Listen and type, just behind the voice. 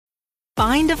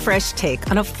Find a fresh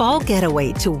take on a fall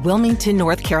getaway to Wilmington,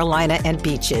 North Carolina and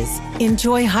beaches.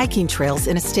 Enjoy hiking trails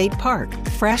in a state park,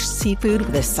 fresh seafood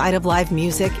with a side of live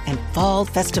music, and fall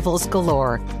festivals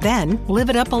galore. Then live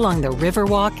it up along the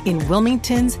Riverwalk in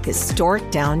Wilmington's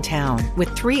historic downtown.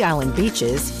 With 3 island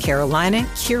beaches, Carolina,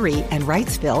 Curie, and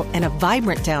Wrightsville, and a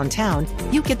vibrant downtown,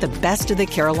 you get the best of the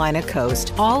Carolina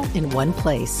coast all in one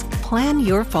place. Plan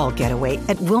your fall getaway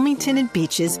at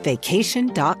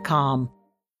WilmingtonandBeachesVacation.com.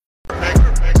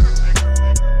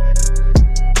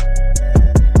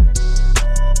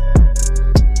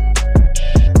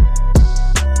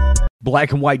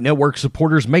 Black and White Network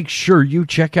supporters, make sure you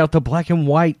check out the Black and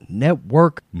White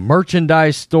Network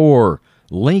merchandise store.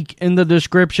 Link in the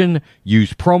description.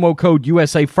 Use promo code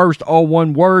USA First, all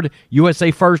one word. USA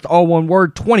First, all one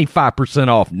word. 25%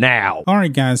 off now. All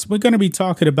right, guys, we're going to be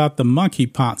talking about the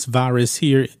monkeypox virus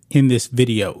here in this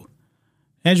video.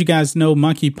 As you guys know,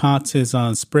 monkeypox is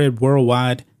spread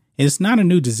worldwide. It's not a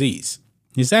new disease.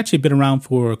 It's actually been around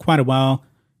for quite a while.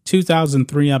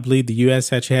 2003, I believe the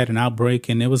U.S. actually had an outbreak,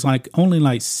 and it was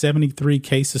only 73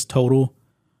 cases total.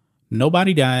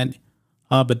 Nobody died.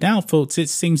 But now, folks, it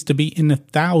seems to be in the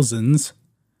thousands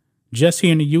just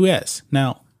here in the U.S.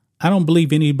 Now, I don't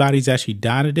believe anybody's actually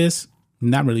died of this. I'm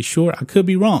not really sure. I could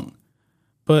be wrong.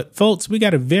 But, folks, we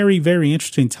got a very, very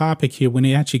interesting topic here when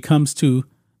it actually comes to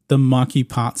the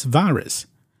monkeypox virus.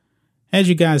 As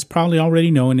you guys probably already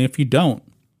know, and if you don't,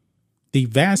 the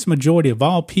vast majority of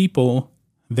all people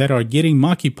that are getting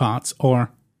monkeypox are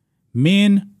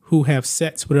men who have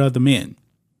sex with other men.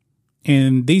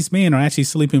 And these men are actually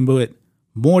sleeping with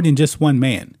more than just one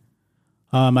man.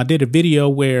 I did a video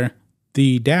where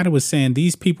the data was saying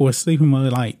these people are sleeping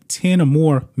with 10 or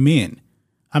more men.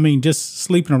 I mean, just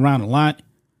sleeping around a lot.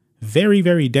 Very,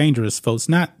 very dangerous, folks.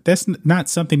 That's not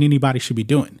something anybody should be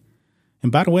doing.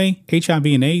 And by the way, HIV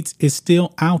and AIDS is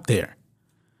still out there.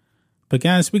 But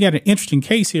guys, we got an interesting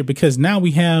case here because now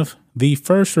we have the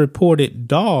first reported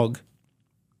dog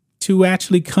to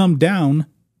actually come down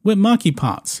with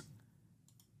monkeypox.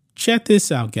 Check this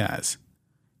out, guys.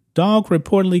 Dog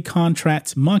reportedly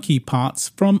contracts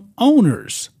monkeypox from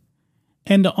owners.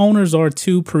 And the owners are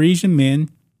 2 Parisian men.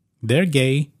 They're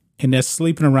gay and they're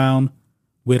sleeping around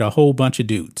with a whole bunch of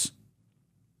dudes.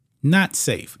 Not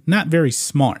safe, not very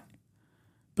smart.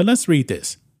 But let's read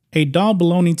this. A dog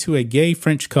belonging to a gay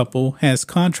French couple has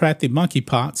contracted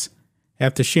monkeypox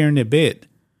after sharing their bed.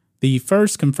 The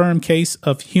first confirmed case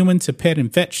of human-to-pet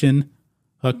infection,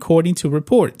 according to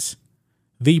reports.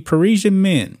 The Parisian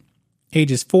men,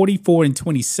 ages 44 and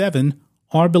 27,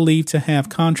 are believed to have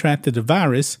contracted the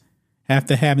virus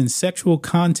after having sexual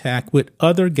contact with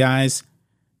other guys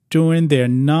during their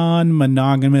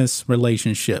non-monogamous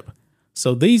relationship.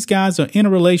 So these guys are in a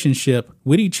relationship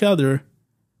with each other,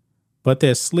 but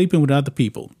they're sleeping with other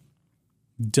people.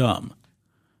 Dumb.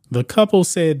 The couple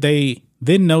said they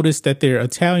then noticed that their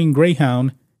Italian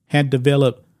greyhound had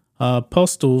developed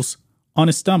pustules on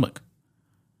his stomach.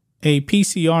 A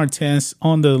PCR test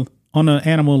on the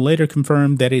animal later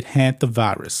confirmed that it had the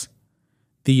virus.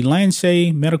 The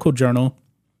Lancet Medical Journal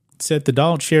said the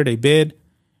dog shared a bed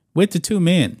with the 2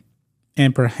 men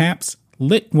and perhaps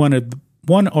licked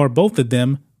one or both of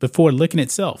them before licking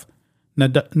itself.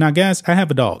 Now, guys, I have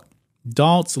a dog.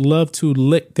 Dogs love to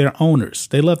lick their owners.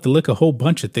 They love to lick a whole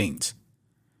bunch of things.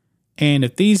 And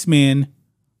if these men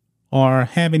are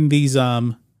having these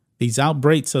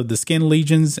outbreaks of the skin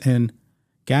lesions, and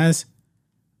guys,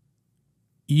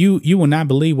 you will not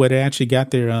believe where they actually got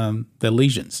their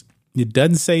lesions. It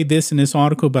doesn't say this in this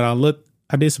article, but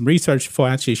I did some research before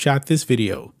I actually shot this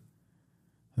video.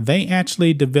 They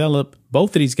actually developed,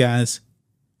 both of these guys,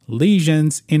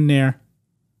 lesions in their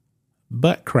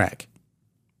butt crack.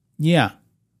 Yeah.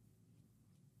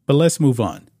 But let's move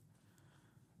on.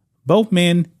 Both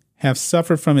men have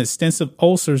suffered from extensive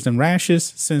ulcers and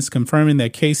rashes since confirming their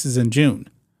cases in June.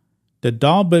 The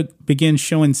dog began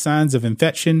showing signs of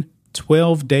infection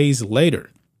 12 days later.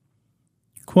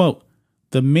 Quote,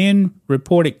 the men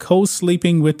reported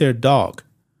co-sleeping with their dog,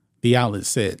 the outlet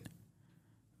said.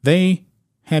 They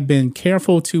had been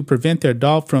careful to prevent their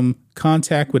dog from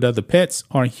contact with other pets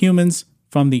or humans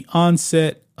from the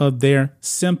onset of their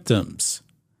symptoms.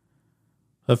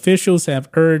 Officials have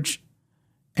urged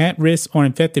at-risk or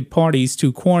infected parties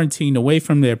to quarantine away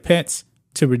from their pets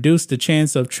to reduce the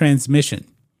chance of transmission.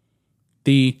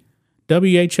 The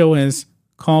WHO has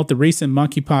called the recent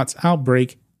monkeypox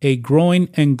outbreak a growing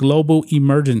and global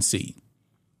emergency.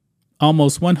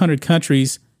 Almost 100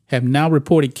 countries have now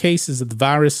reported cases of the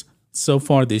virus so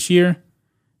far this year,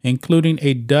 including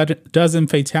a dozen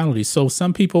fatalities. So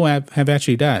some people have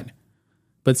actually died.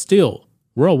 But still,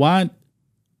 worldwide,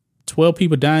 12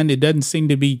 people dying. It doesn't seem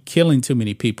to be killing too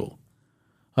many people.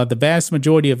 The vast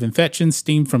majority of infections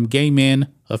stem from gay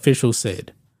men, officials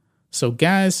said. So,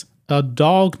 guys, a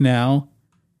dog now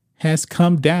has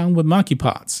come down with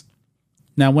monkeypox.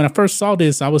 Now, when I first saw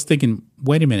this, I was thinking,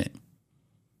 wait a minute.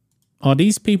 Are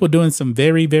these people doing some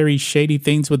very, very shady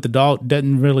things with the dog?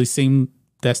 Doesn't really seem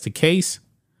that's the case.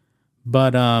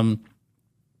 But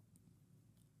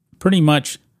pretty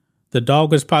much the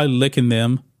dog was probably licking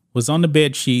them, was on the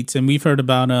bed sheets, and we've heard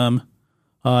about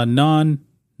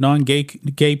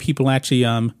non-gay people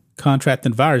actually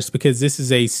contracting the virus because this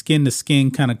is a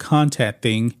skin-to-skin kind of contact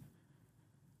thing.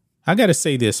 I got to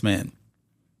say this, man.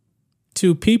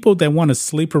 To people that want to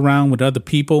sleep around with other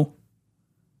people,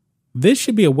 this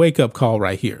should be a wake-up call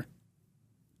right here.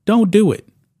 Don't do it.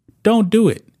 Don't do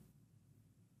it.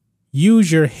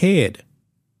 Use your head.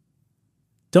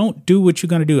 Don't do what you're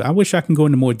going to do. I wish I can go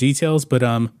into more details, but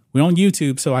we're on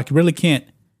YouTube, so I really can't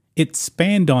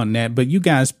expand on that, but you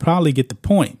guys probably get the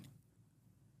point.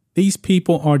 These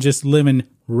people are just living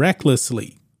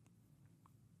recklessly.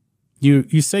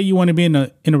 You say you want to be in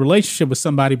a relationship with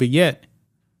somebody, but yet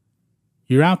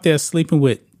you're out there sleeping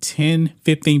with 10,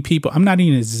 15 people. I'm not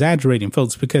even exaggerating,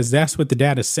 folks, because that's what the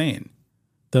data is saying.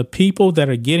 The people that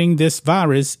are getting this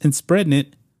virus and spreading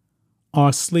it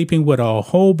are sleeping with a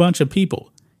whole bunch of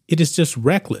people. It is just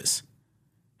reckless.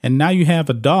 And now you have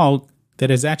a dog that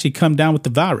has actually come down with the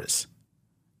virus.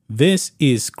 This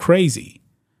is crazy.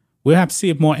 We'll have to see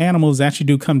if more animals actually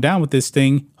do come down with this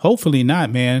thing. Hopefully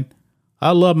not, man.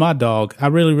 I love my dog. I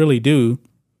really, really do.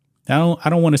 I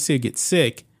don't want to see it get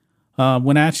sick.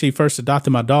 When I actually first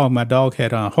adopted my dog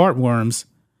had heartworms,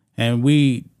 and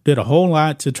we did a whole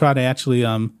lot to try to actually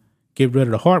get rid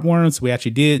of the heartworms. We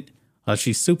actually did.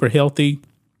 She's super healthy.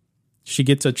 She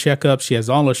gets a checkup. She has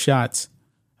all her shots.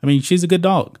 I mean, she's a good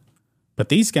dog. But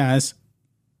these guys,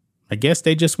 I guess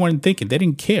they just weren't thinking. They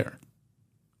didn't care.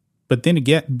 But then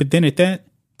at that,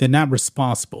 they're not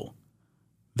responsible.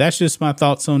 That's just my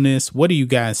thoughts on this. What do you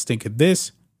guys think of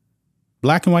this?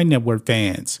 Black and White Network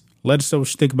fans, let us know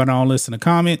what you think about all this in the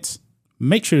comments.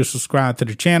 Make sure to subscribe to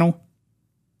the channel,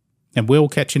 and we'll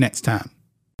catch you next time.